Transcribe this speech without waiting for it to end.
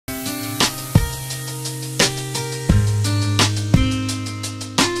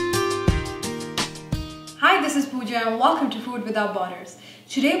Pooja and welcome to Food Without Borders.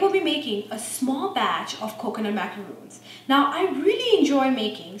 Today we'll be making a small batch of coconut macaroons. Now I really enjoy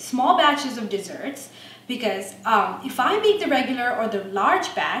making small batches of desserts because if I make the regular or the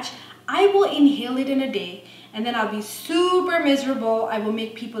large batch, I will inhale it in a day and then I'll be super miserable. I will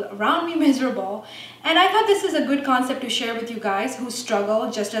make people around me miserable. And I thought this is a good concept to share with you guys who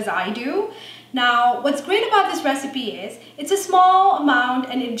struggle just as I do. Now, what's great about this recipe is it's a small amount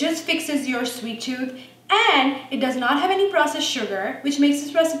and it just fixes your sweet tooth and it does not have any processed sugar, which makes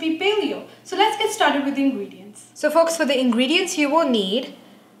this recipe paleo. So let's get started with the ingredients. So folks, for the ingredients you will need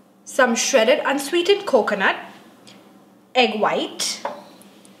some shredded unsweetened coconut, egg white,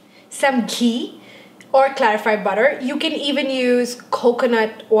 some ghee or clarified butter. You can even use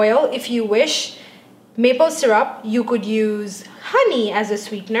coconut oil if you wish. Maple syrup, you could use honey as a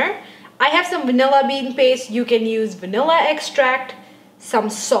sweetener. I have some vanilla bean paste. You can use vanilla extract, some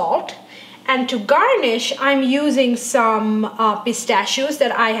salt. And to garnish, I'm using some pistachios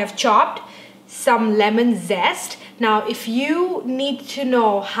that I have chopped, some lemon zest. Now, if you need to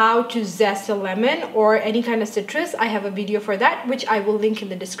know how to zest a lemon or any kind of citrus, I have a video for that, which I will link in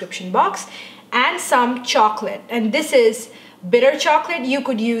the description box. And some chocolate. And this is bitter chocolate. You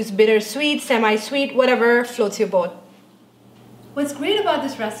could use bittersweet, semi-sweet, whatever floats your boat. What's great about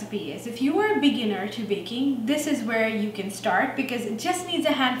this recipe is if you are a beginner to baking, this is where you can start because it just needs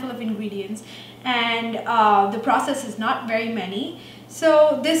a handful of ingredients and the process is not very many.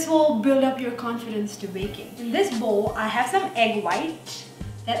 So this will build up your confidence to baking. In this bowl, I have some egg white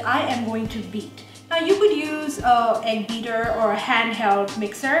that I am going to beat. Now you could use an egg beater or a handheld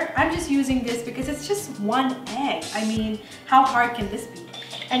mixer. I'm just using this because it's just one egg. I mean, how hard can this be?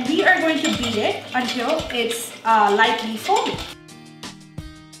 And we are going to beat it until it's lightly foamy.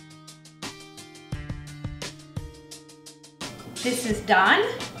 This is done.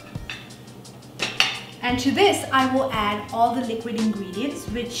 And to this, I will add all the liquid ingredients,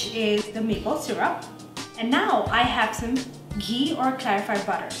 which is the maple syrup. And now I have some ghee or clarified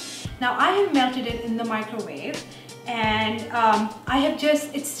butter. Now I have melted it in the microwave and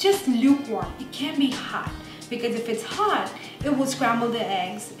it's just lukewarm. It can't be hot because if it's hot, it will scramble the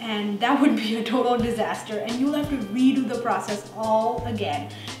eggs and that would be a total disaster and you'll have to redo the process all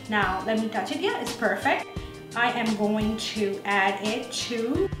again. Now let me touch it. Yeah, it's perfect. I am going to add it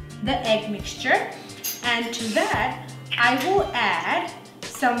to the egg mixture and to that I will add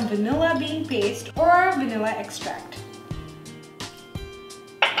some vanilla bean paste or vanilla extract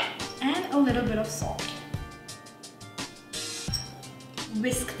and a little bit of salt.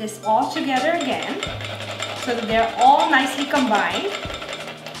 Whisk this all together again so that they're all nicely combined.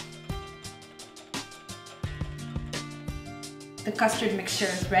 The custard mixture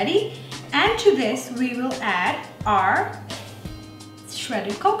is ready. And to this, we will add our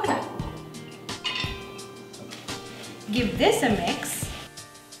shredded coconut. Give this a mix.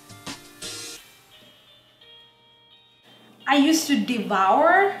 I used to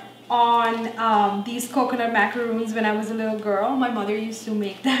devour on these coconut macaroons when I was a little girl. My mother used to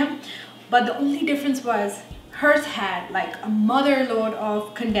make them. But the only difference was hers had like a mother load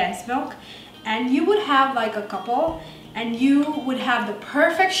of condensed milk and you would have like a couple and you would have the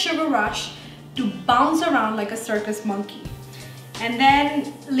perfect sugar rush to bounce around like a circus monkey. And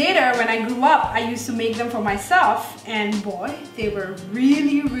then later when I grew up, I used to make them for myself and boy, they were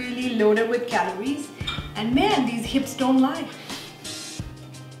really, really loaded with calories. And man, these hips don't lie.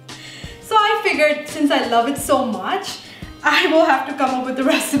 So I figured since I love it so much, I will have to come up with a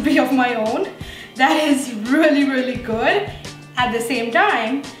recipe of my own that is really, really good. At the same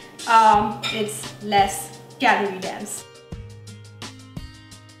time, it's less calorie dense.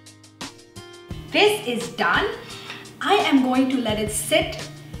 This is done. I am going to let it sit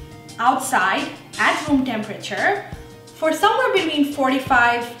outside at room temperature for somewhere between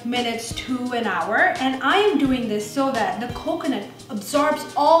 45 minutes to an hour. And I am doing this so that the coconut absorbs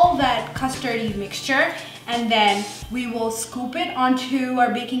all that custardy mixture and then we will scoop it onto our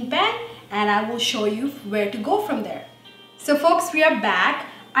baking pan and I will show you where to go from there. So folks, we are back.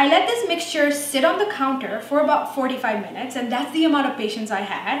 I let this mixture sit on the counter for about 45 minutes and that's the amount of patience I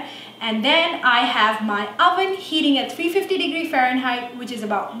had. And then I have my oven heating at 350°F, which is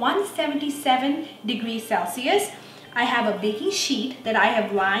about 177°C. I have a baking sheet that I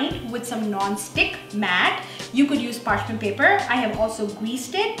have lined with some non-stick mat. You could use parchment paper. I have also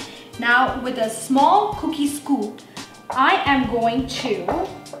greased it. Now with a small cookie scoop, I am going to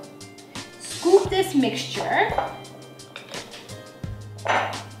scoop this mixture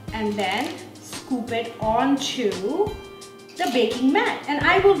and then scoop it onto the baking mat. And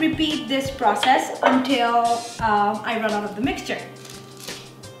I will repeat this process until I run out of the mixture.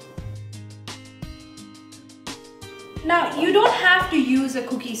 Now, you don't have to use a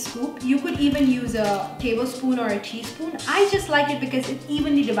cookie scoop. You could even use a tablespoon or a teaspoon. I just like it because it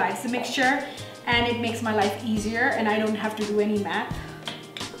evenly divides the mixture and it makes my life easier and I don't have to do any math.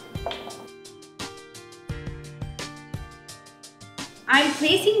 I'm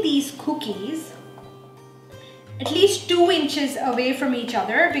placing these cookies at least 2 inches away from each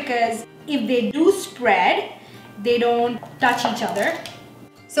other because if they do spread, they don't touch each other.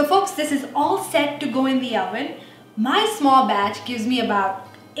 So folks, this is all set to go in the oven. My small batch gives me about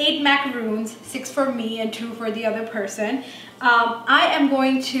 8 macaroons, 6 for me and 2 for the other person. I am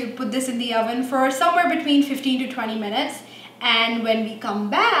going to put this in the oven for somewhere between 15 to 20 minutes. And when we come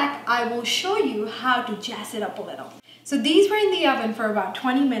back, I will show you how to jazz it up a little. So these were in the oven for about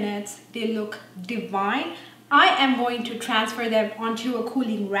 20 minutes. They look divine. I am going to transfer them onto a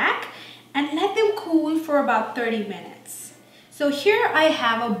cooling rack and let them cool for about 30 minutes. So here I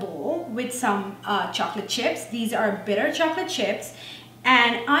have a bowl with some chocolate chips. These are bitter chocolate chips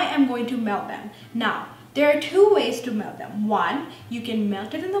and I am going to melt them. Now, there are 2 ways to melt them. One, you can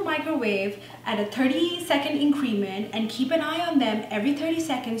melt it in the microwave at a 30-second increment and keep an eye on them every 30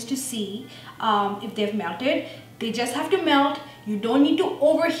 seconds to see if they've melted. They just have to melt. You don't need to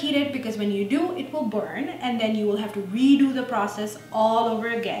overheat it because when you do, it will burn and then you will have to redo the process all over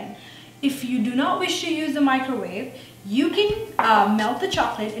again. If you do not wish to use the microwave, you can melt the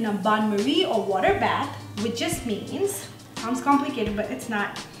chocolate in a bain-marie or water bath, which just means, sounds complicated, but it's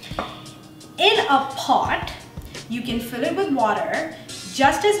not. In a pot, you can fill it with water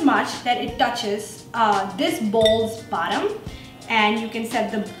just as much that it touches this bowl's bottom, and you can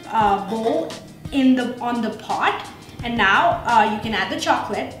set the bowl on the pot. And now you can add the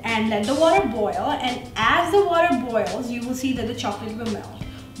chocolate and let the water boil, and as the water boils, you will see that the chocolate will melt.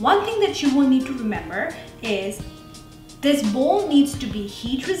 One thing that you will need to remember is this bowl needs to be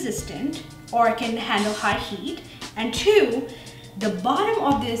heat resistant or can handle high heat, and 2, the bottom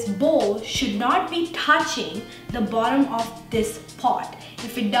of this bowl should not be touching the bottom of this pot.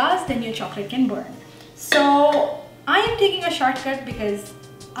 If it does, then your chocolate can burn. So I am taking a shortcut because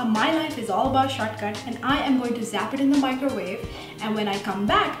my life is all about shortcut, and I am going to zap it in the microwave, and when I come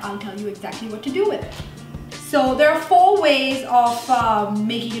back, I'll tell you exactly what to do with it. So there are 4 ways of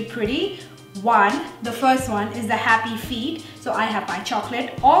making it pretty. The first one is the happy feet. So I have my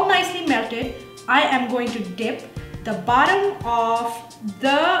chocolate all nicely melted. I am going to dip the bottom of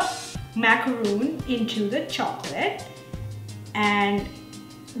the macaroon into the chocolate and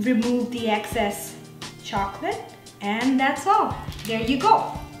remove the excess chocolate, and that's all. There you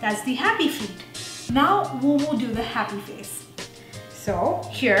go. That's the happy feet. Now we will do the happy face. So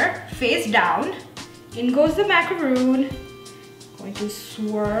here, face down, in goes the macaroon. Going to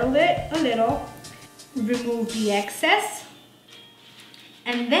swirl it a little, remove the excess,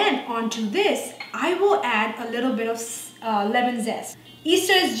 and then onto this, I will add a little bit of lemon zest.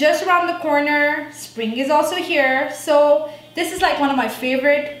 Easter is just around the corner, spring is also here, so this is like one of my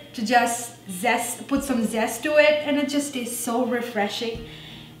favorite to just put some zest to it, and it just tastes so refreshing.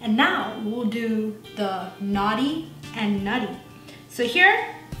 And now we'll do the naughty and nutty. So here,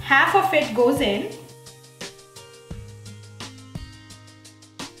 half of it goes in.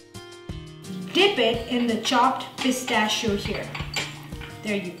 Dip it in the chopped pistachio here.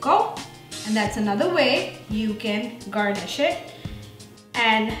 There you go. And that's another way you can garnish it.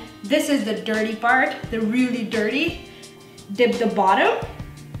 And this is the dirty part, the really dirty. Dip the bottom,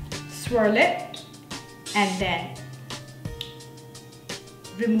 swirl it, and then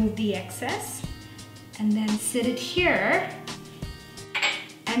remove the excess, and then sit it here.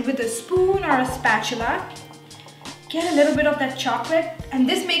 And with a spoon or a spatula, get a little bit of that chocolate, and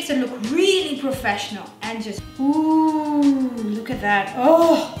this makes it look really professional and just, ooh, look at that.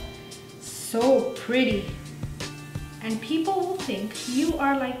 Oh, so pretty. And people will think you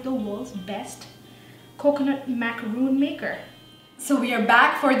are like the world's best coconut macaroon maker. So we are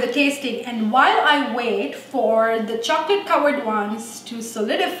back for the tasting, and while I wait for the chocolate covered ones to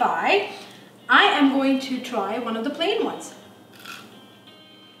solidify, I am going to try one of the plain ones.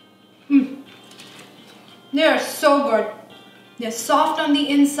 They are so good. They're soft on the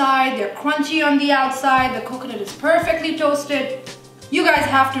inside, they're crunchy on the outside, the coconut is perfectly toasted. You guys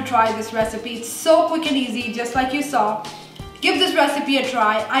have to try this recipe. It's so quick and easy, just like you saw. Give this recipe a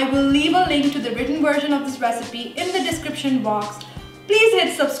try. I will leave a link to the written version of this recipe in the description box. Please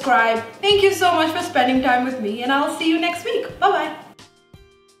hit subscribe. Thank you so much for spending time with me, and I'll see you next week. Bye-bye.